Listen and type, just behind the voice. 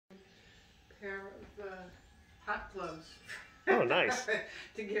pair of hot gloves. Oh, nice.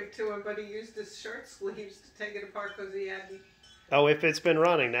 To give to him, but he used his shirt sleeves to take it apart because he had. Oh, if it's been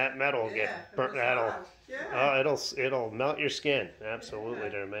running, that metal will Yeah, get burnt. That'll. yeah. Oh, it'll melt your skin. Absolutely, Yeah.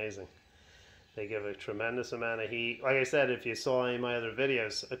 they're amazing. They give a tremendous amount of heat. Like I said, if you saw any of my other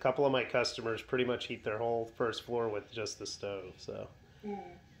videos, a couple of my customers pretty much heat their whole first floor with just the stove. So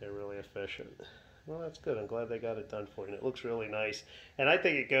they're really efficient. Well, that's good. I'm glad they got it done for you. And it looks really nice. And I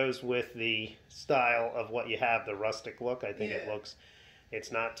think it goes with the style of what you have, the rustic look. I think it looks, it's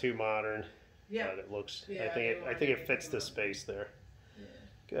not too modern, but it looks, I think it fits the space there.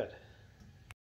 Good.